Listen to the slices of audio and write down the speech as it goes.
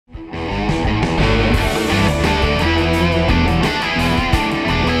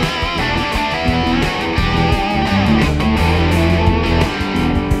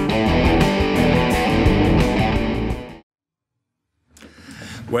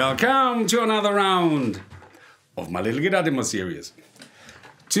Welcome to another round of my little guitar demo series.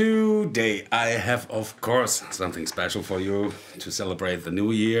 Today I have, of course, something special for you to celebrate the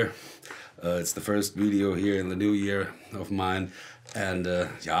new year. It's the first video here in the new year of mine, and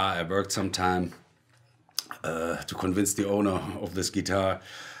I worked some time to convince the owner of this guitar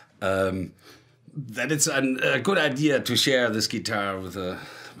that it's a good idea to share this guitar with the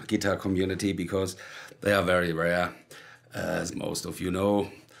guitar community, because they are very rare, as most of you know.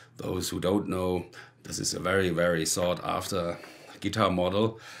 Those who don't know, this is a very, very sought after guitar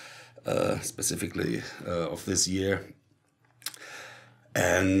model, specifically of this year.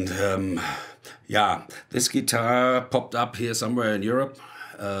 And this guitar popped up here somewhere in Europe.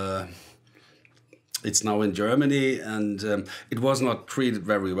 It's now in Germany, and it was not treated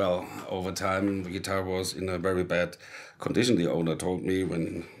very well over time. The guitar was in a very bad condition, the owner told me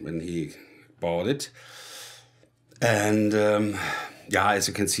when he bought it. And as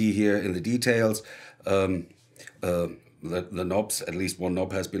you can see here in the details, the knobs, at least one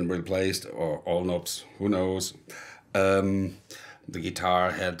knob has been replaced, or all knobs, who knows. The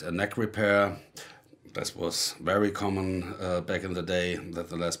guitar had a neck repair. This was very common back in the day, that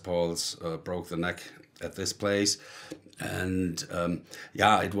the Les Pauls broke the neck at this place. And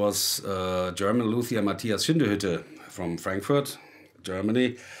it was German luthier Matthias Schindehütte from Frankfurt,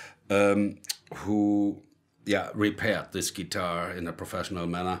 Germany, who repaired this guitar in a professional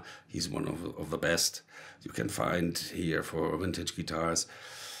manner. He's one of the best you can find here for vintage guitars.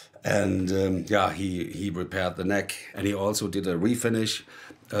 And he repaired the neck, and he also did a refinish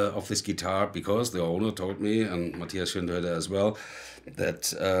of this guitar, because the owner told me, and Matthias Schindehütte as well,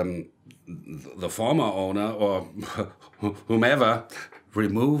 that the former owner, or whomever,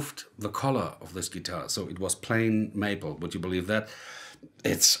 removed the color of this guitar. So it was plain maple. Would you believe that?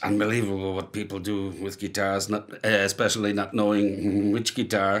 It's unbelievable what people do with guitars, especially not knowing which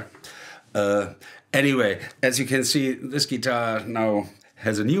guitar. Anyway, as you can see, this guitar now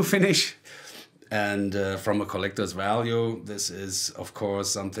has a new finish, and from a collector's value, this is, of course,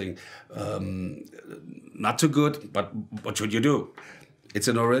 something not too good, but what should you do? It's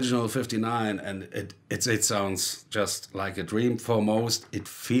an original 59, and it sounds just like a dream. For most, it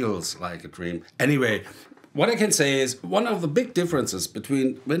feels like a dream. Anyway, what I can say is, one of the big differences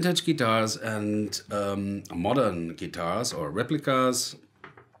between vintage guitars and modern guitars or replicas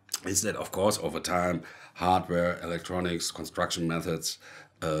is that, of course, over time, hardware, electronics, construction methods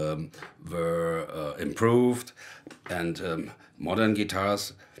were improved, and modern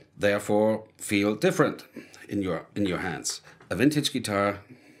guitars therefore feel different in your hands. A vintage guitar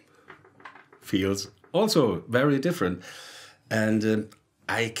feels also very different, and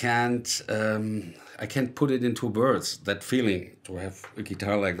I can't put it into words, that feeling to have a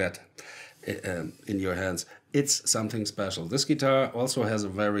guitar like that in your hands. It's something special. This guitar also has a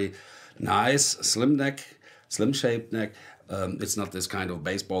very nice slim shaped neck. It's not this kind of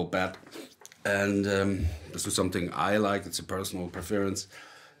baseball bat, and this is something I like. It's a personal preference.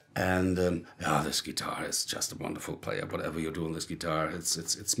 And this guitar is just a wonderful player. Whatever you do on this guitar,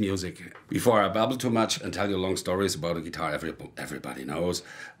 it's music. Before I babble too much and tell you long stories about a guitar everybody knows,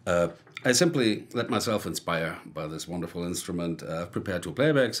 I simply let myself inspire by this wonderful instrument. I've prepared two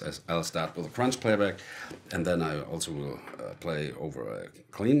playbacks. I'll start with a crunch playback, and then I also will play over a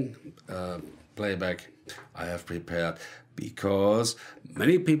clean playback I have prepared, because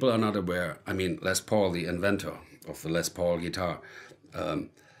many people are not aware. I mean, Les Paul, the inventor of the Les Paul guitar,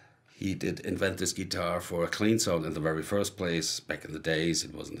 he did invent this guitar for a clean sound in the very first place. Back in the days,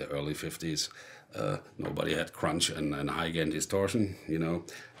 it was in the early 50s. Nobody had crunch and high-gain distortion, you know.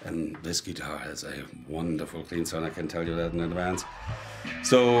 And this guitar has a wonderful clean sound, I can tell you that in advance.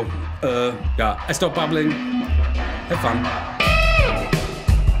 So, I stop babbling. Have fun.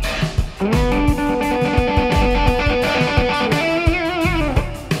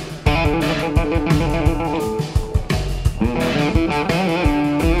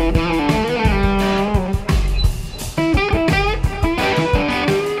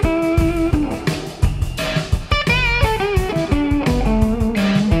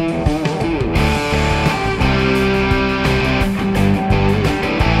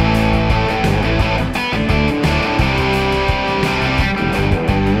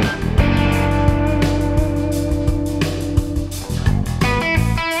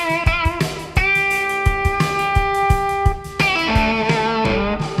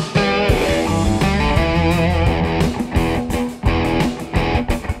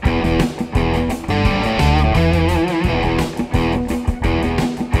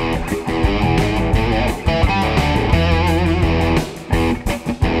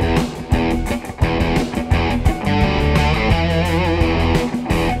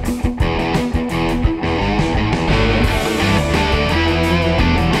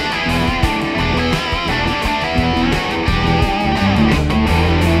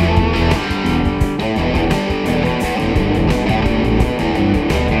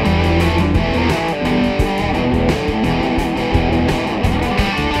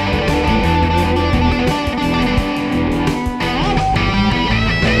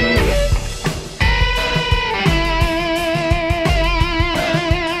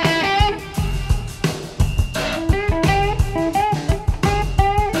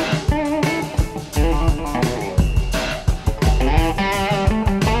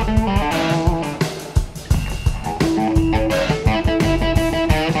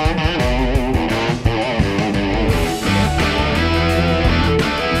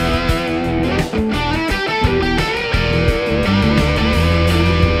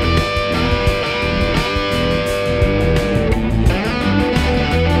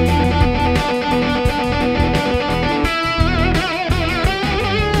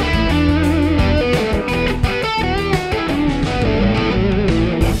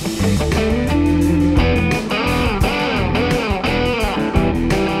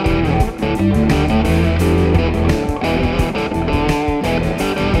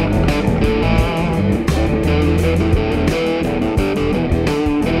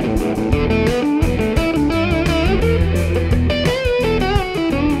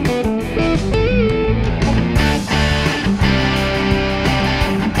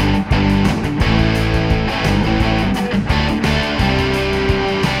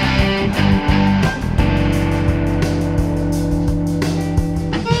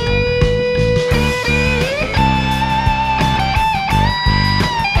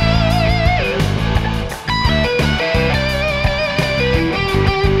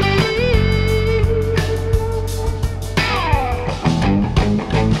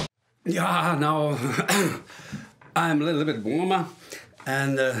 Yeah, now I'm a little bit warmer,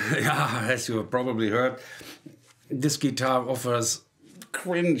 and yeah, as you have probably heard, this guitar offers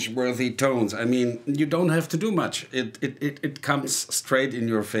cringe-worthy tones. I mean, you don't have to do much. It comes straight in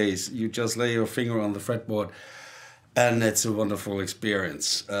your face. You just lay your finger on the fretboard, and it's a wonderful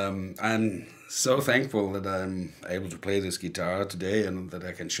experience. I'm so thankful that I'm able to play this guitar today and that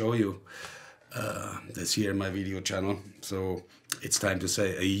I can show you this here in my video channel. So it's time to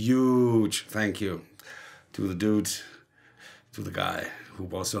say a huge thank you to the dude, to the guy who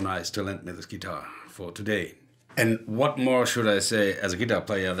was so nice to lend me this guitar for today. And what more should I say as a guitar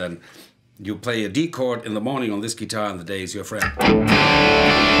player than you play a D chord in the morning on this guitar and the day is your friend.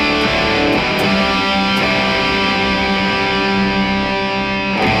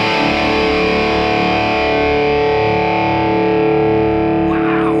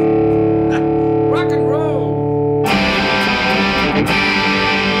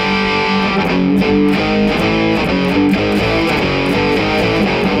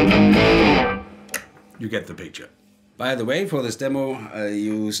 You get the picture. By the way, for this demo, I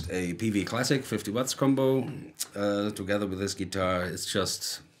used a PV Classic 50 watts combo together with this guitar. It's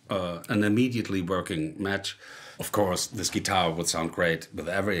just an immediately working match. Of course, this guitar would sound great with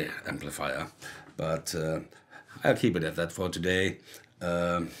every amplifier, but I'll keep it at that for today.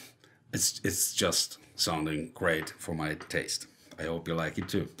 It's just sounding great for my taste. I hope you like it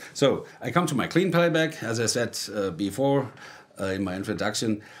too. So I come to my clean playback. As I said before in my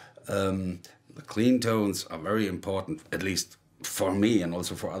introduction, the clean tones are very important, at least for me and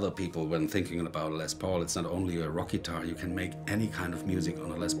also for other people when thinking about a Les Paul. It's not only a rock guitar, you can make any kind of music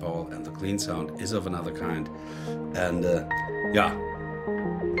on a Les Paul, and the clean sound is of another kind. And yeah,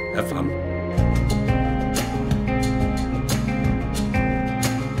 have fun.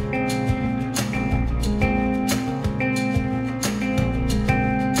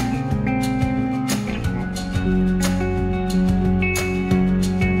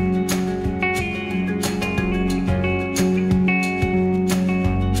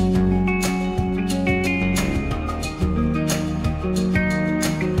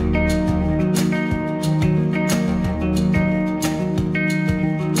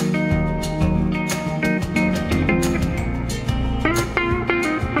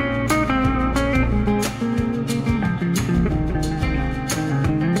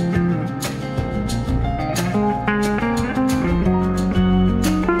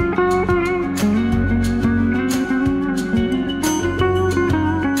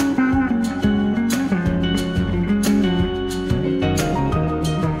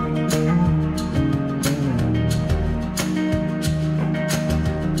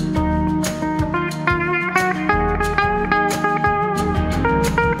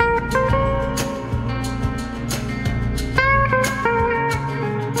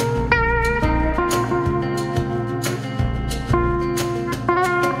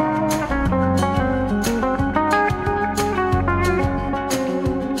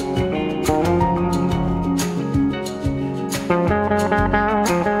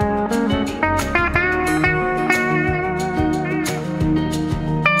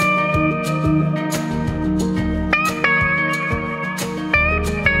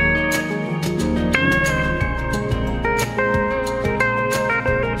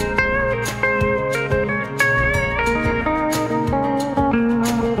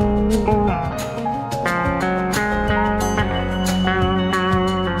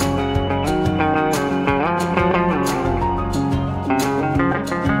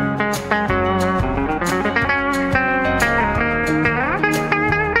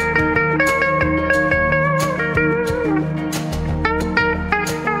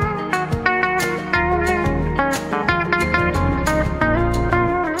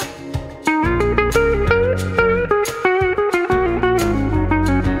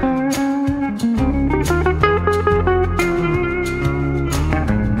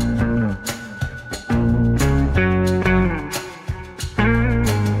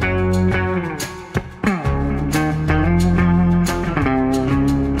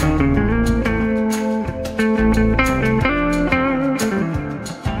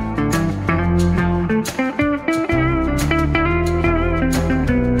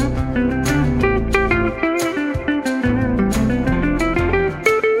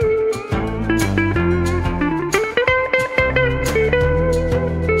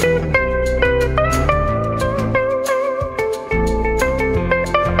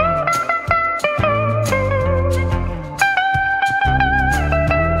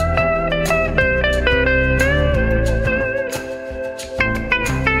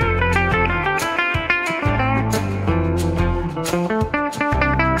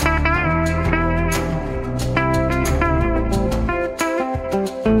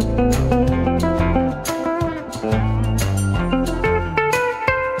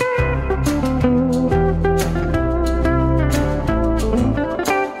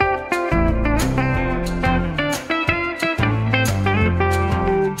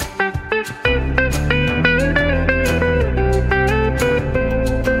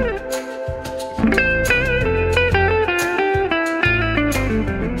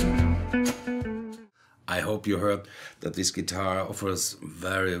 I hope you heard that this guitar offers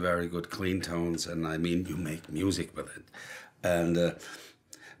very, very good clean tones, and I mean, you make music with it. And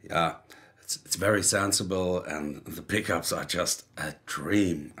yeah, it's very sensible, and the pickups are just a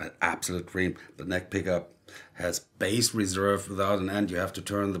dream, an absolute dream. The neck pickup has bass reserve without an end. You have to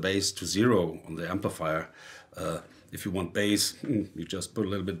turn the bass to 0 on the amplifier. If you want bass, you just put a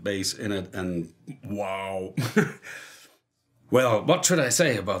little bit bass in it, and wow. Well, what should I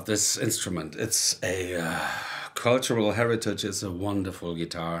say about this instrument? It's a cultural heritage. It's a wonderful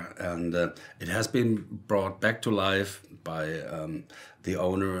guitar, and it has been brought back to life by the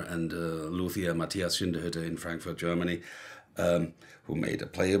owner and luthier Matthias Schindehütte in Frankfurt, Germany, who made a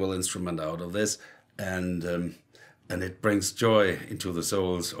playable instrument out of this, and it brings joy into the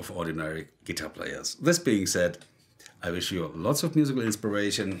souls of ordinary guitar players. This being said, I wish you lots of musical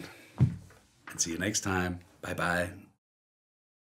inspiration, and see you next time. Bye-bye.